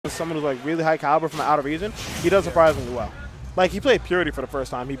is someone who's like really high caliber from the outer region, he does surprisingly well. Like, he played Purity for the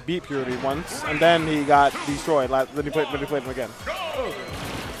first time. He beat Purity once, and then he got destroyed. Then he played him again.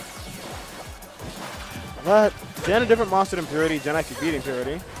 But Jen a different monster than Purity. Jen actually beating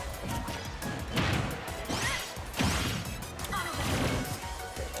Purity.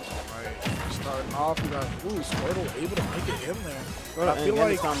 Starting off, we got Squirtle able to make it in there. But I feel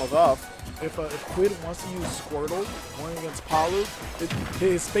like time was off. If Quidd wants to use Squirtle going against Palu,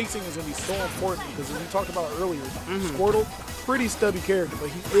 his spacing is going to be so important because as we talked about earlier, Squirtle, pretty stubby character, but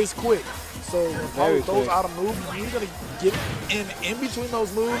he is quick. So when Palu throws out a move, you're going to get in between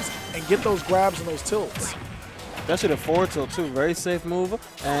those moves and get those grabs and those tilts. Especially the forward tilt too, very safe move,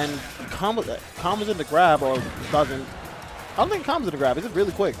 and combos in the grab or doesn't. I don't think combos in the grab. It's just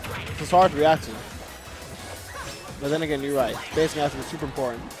really quick. It's hard to react to. But then again, you're right. Spacing action is super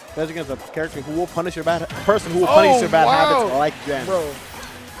important. Especially against a character who will punish your bad person who will punish your bad habits like Jen. Bro,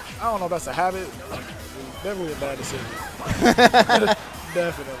 I don't know if that's a habit. Definitely a bad decision.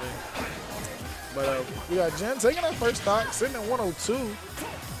 Definitely. But we got Jen taking that first stock, sitting at 102.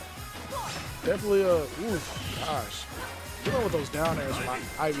 Definitely gosh. You know with those down airs from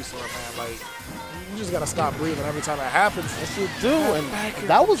Ivysaur, man, like, you just gotta stop breathing every time that happens. Yes, you do, and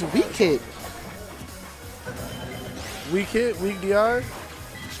that was weak hit. Weak hit, weak DI,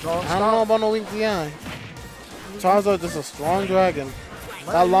 strong stop. I don't know about no weak DI. Charizard just a strong dragon.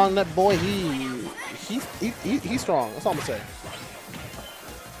 That long neck boy, he's strong. That's all I'm gonna say.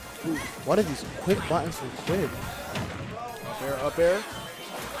 Ooh, what are these quick buttons from Quidd? Up air.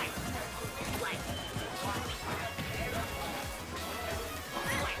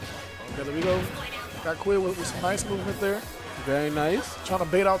 Okay, there we go. Got Quidd with some nice movement there. Very nice. Trying to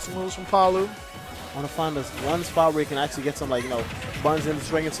bait out some moves from Palu. I want to find this one spot where you can actually get some, like, buns in the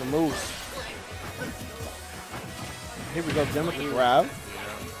string and some moves. Here we go, Jen with the grab.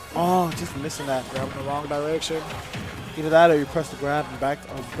 Oh, just missing that. Grab in the wrong direction. Either that or you press the grab and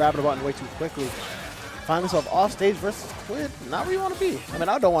grab the button way too quickly. Find yourself off stage versus Quidd. Not where you want to be. I mean,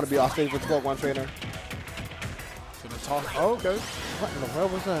 I don't want to be off stage with Pokemon Trainer. Oh, okay. What in the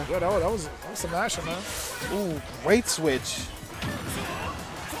world was that? Yeah, that was some action, man. Ooh, great switch.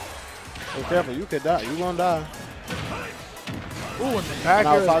 Be careful, you could die. You gonna die. Ooh, and the back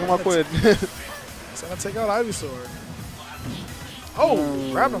I was talking about Quidd. It's gonna take out Ivysaur.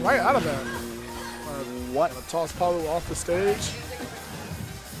 Oh, grabbed him right out of that. What? Gonna toss Palu off the stage.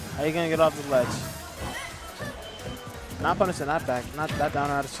 How you gonna get off the ledge? Not punishing that back, not that down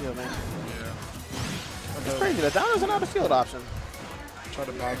or out of shield, man. Yeah. It's crazy. The down is an out of shield option. Try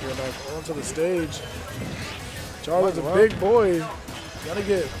to back here back onto the stage. Charlie's a big boy. Gonna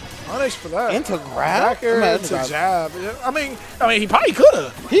get punished for that. Into grab? Back air into jab. Yeah, I mean, he probably could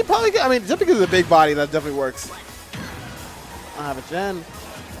have. He probably could. I mean, just because of the big body, that definitely works. I have a Jen.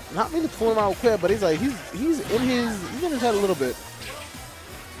 Not really pulling him out quick, but he's like he's in his head a little bit.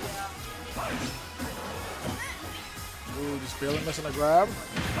 Ooh, just barely missing a grab.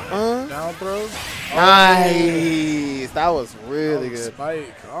 Down throw. Nice. That was really good.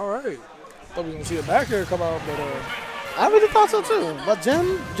 Spike. All right. Thought we were gonna see a back air come out, but I really thought so too. But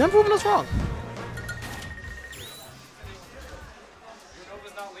Jen proving us wrong.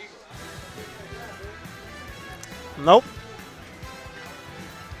 Nope.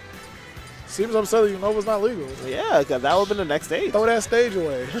 Seems upset that Unova's not legal. Yeah, because that would have been the next stage. Throw that stage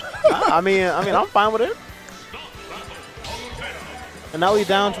away. I mean, I'm fine with it. And now we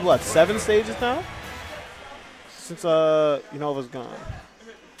down to what, 7 stages now? Since Unova's gone.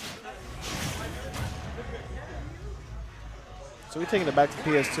 So we're taking it back to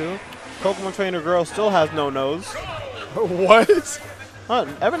PS2. Pokemon Trainer Girl still has no nose. What? Huh,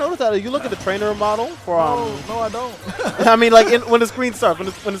 ever notice that? You look at the trainer model for no, I don't. I mean, like when the screen starts,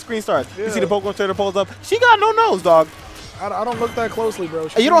 when the screen starts, you see the Pokemon Trainer pulls up. She got no nose, dog. I don't look that closely, bro.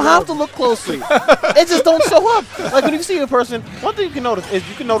 You don't have to look closely. It just don't show up. Like when you see a person, one thing you can notice is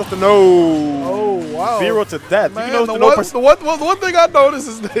you can notice the nose. Oh wow. 0 to death. Man, you can notice the one thing I noticed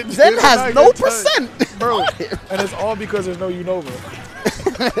is that Zen has no %, bro, and it's all because there's no Unova.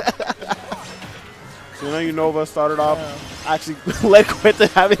 So Unova started off actually led Quidd to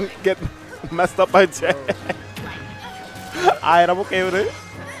having get messed up by Jen. Alright, I'm okay with it.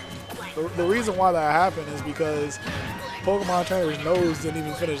 The reason why that happened is because Pokemon Trainer's nose didn't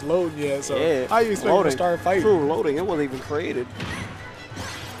even finish loading yet. So how you expect him to start fighting? True, loading. It wasn't even created.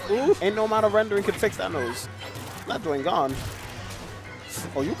 Ooh, ain't no amount of rendering could fix that nose. That joint gone.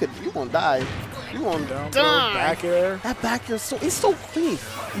 Oh, you gonna die. You gonna die. Back air. That back air it's so clean.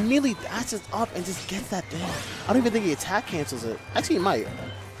 He immediately dashes up and just gets that down. I don't even think he attack cancels it. Actually, he might.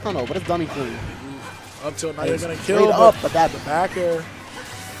 I don't know, but it's dummy clean. Up till now, you're gonna kill. Up, but that back air.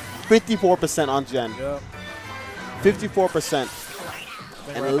 54% on Jen. Yep. 54%.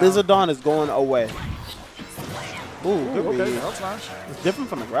 And right Lizardon is going away. Ooh, good okay, read. that's nice. It's different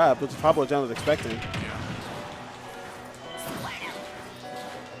from the grab, which is probably what Jen was expecting.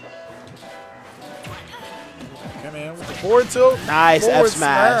 Okay, man, with the forward tilt. Nice forward F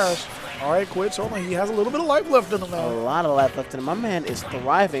smash. All right, Quidd, showing me he has a little bit of life left in him A now. lot of life left in him. My man is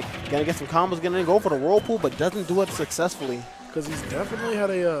thriving. Gonna get some combos, gonna go for the whirlpool, but doesn't do it successfully. Because he's definitely had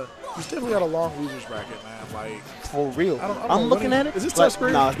a long losers bracket, man. Like, For real. I don't I'm know, looking at it. Is this but-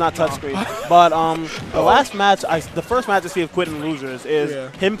 touchscreen? No, it's not touchscreen. But the last match, the first match I see of Quidd and Losers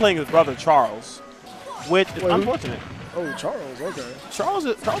is him playing his brother Charles, which is unfortunate. Oh, Charles, okay. Charles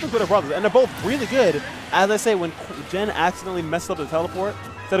and Quidd are brothers, and they're both really good. As I say, when Jen accidentally messed up the teleport,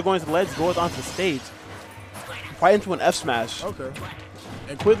 instead of going to the ledge, goes onto the stage, right into an F smash. Okay.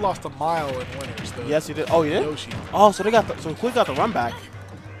 And Quidd lost a mile in winners. Yes, he did. Oh, he did? Yoshi. Oh, so so Quidd got the run back.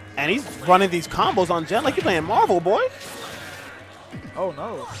 And he's running these combos on Jen like he's playing Marvel, boy. Oh,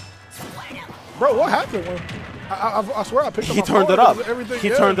 no. Bro, what happened? When I swear I picked up He my turned phone it up. Everything, He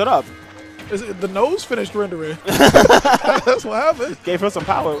turned it up. Is it, the nose finished rendering. That's what happened. Gave her some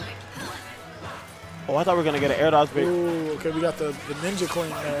power. Oh, I thought we were going to get an air dodge bait. Ooh, okay, we got the ninja clean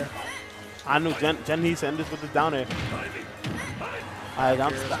there. I knew Jen needs to end this with the down air. All right,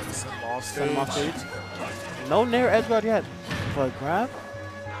 I'm Send him off stage. No Nair edge guard yet. But grab.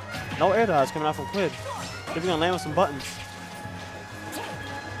 No air dodge coming out from Quidd. He's going to land with some buttons.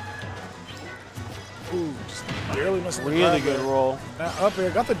 Ooh, just barely missing the Really grab good there. roll. Now up here,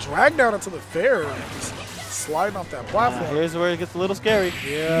 got the drag down into the fair. Just sliding off that platform. Here's where it gets a little scary.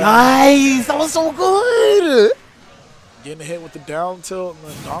 Yeah. Nice! That was so good! Getting hit with the down tilt, and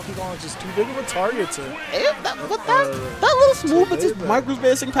then Donkey Kong is just too big of a target to. That little smooth, just micro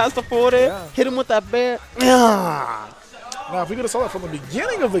spacing past the forward air, hit him with that bear. Yeah. Now, if we could have saw that from the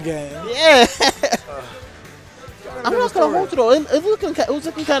beginning of the game. Yeah. I'm not going to hold it though. It was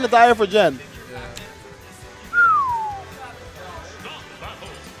looking kind of dire for Jen.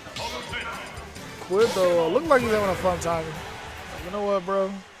 Quidd, though, looked like he's having a fun time. You know what,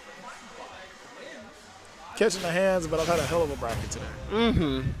 bro? Catching the hands, but I've had a hell of a bracket today.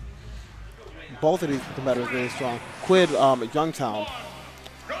 Mm-hmm. Both of these competitors really strong. Quidd, Youngtown.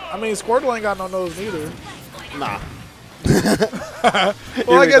 I mean, Squirtle ain't got no nose neither. Nah.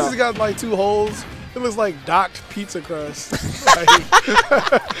 Well, I guess he's got like 2 holes. It looks like docked pizza crust. Like,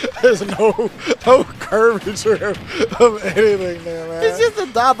 there's no curvature of anything there, man. It's just a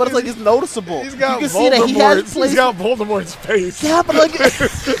dot, but it's like it's noticeable. He's got you can see that he has He's got Voldemort's face. Yeah, but like,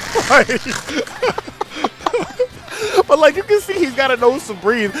 but like you can see he's got a nose to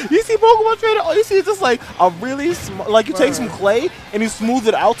breathe. You see Pokemon Trainer, all you see is just like a really like you take some clay and you smooth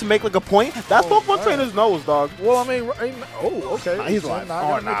it out to make like a point. That's Pokemon Trainer's nose, dog. Well, I mean, okay. Nah, he's so like, not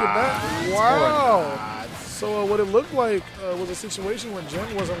gonna make it back. Wow. So what it looked like was a situation where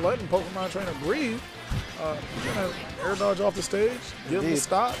Jen wasn't letting Pokemon Trainer breathe. He's gonna air dodge off the stage, give him a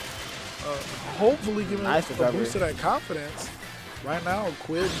stop, hopefully give him a boost to that confidence. Right now,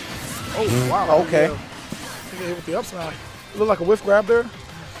 Quidd. Oh wow. Okay. He hit with the up smash. It looked like a whiff grab there.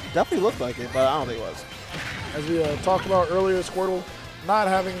 Definitely looked like it, but I don't think it was. As we talked about earlier, Squirtle not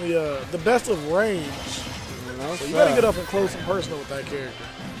having the best of range. So you gotta get up and close and personal with that character.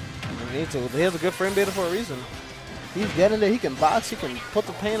 You need to. He has a good frame data for a reason. He's getting there. He can box. He can put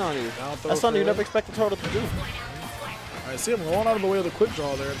the pain on you. That's something you never expect a turtle to do. I see him going out of the way of the quick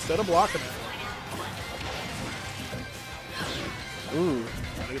draw there instead of blocking it. Ooh.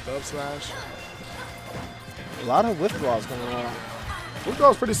 Trying to get the up smash. A lot of withdrawals going on.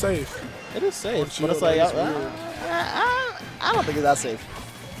 Withdrawal's pretty safe. It is safe, but it's like, I don't think it's that safe.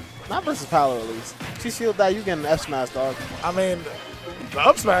 Not versus Paolo, at least. She shield that, you get an F smash, dog. I mean, the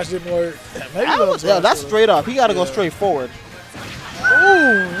up smash didn't work. Maybe the up smash that's straight up. He got to go straight forward.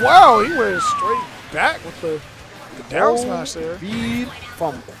 Ooh, wow. He went straight back with the down smash there. Read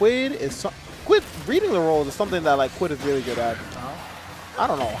from Quidd is Quidd reading the rolls is something that like Quidd is really good at. I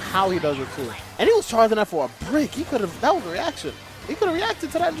don't know how he does it too. And he was charging that for a break. He could have. That was a reaction. He could have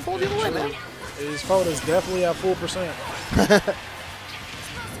reacted to that and just rolled the other way, man. His phone is definitely at full percent.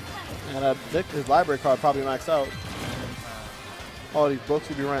 And I think his library card probably maxed out. All these books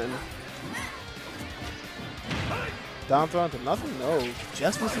he'd be renting. Down throw into nothing? No.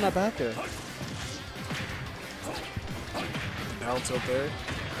 Just missing that back there. Down tilt there.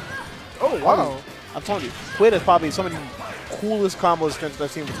 Oh, wow. I'm telling you, Quidd is probably some of the coolest combo strengths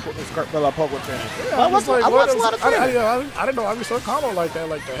I've seen with Pokemon Trainer. Yeah, I watched a lot of training. I didn't know I saw a combo like that,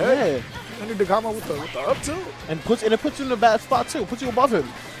 like the head. Yeah. And he did combo with the up tilt. And it puts you in a bad spot too. Puts you above him.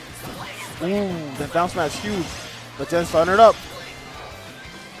 Ooh, that down smash huge. But then starting it up.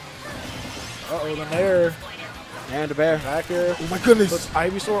 Uh-oh, the nair. And the bear. Back air. Oh my goodness. Puts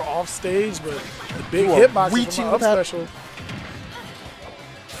Ivysaur off stage, but the big You are hitbox reaching from the with up that. special.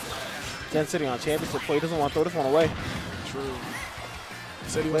 Jen sitting on championship play. He doesn't want to throw this one away. True.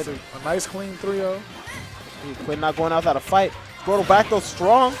 Said he wants a nice clean 3-0. Quidd not going outside a fight. Squirtle back though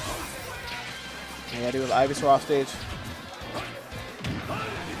strong. And yeah, he was Ivysaur off stage.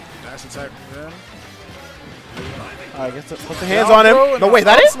 Dash attack again. Alright, gets to put the hands on him. No, wait,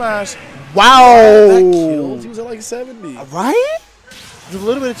 that is? Smash. Wow. That killed. He was at like 70. Right? There's a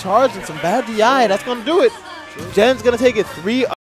little bit of charge and some bad DI. That's going to do it. Jen's going to take it 3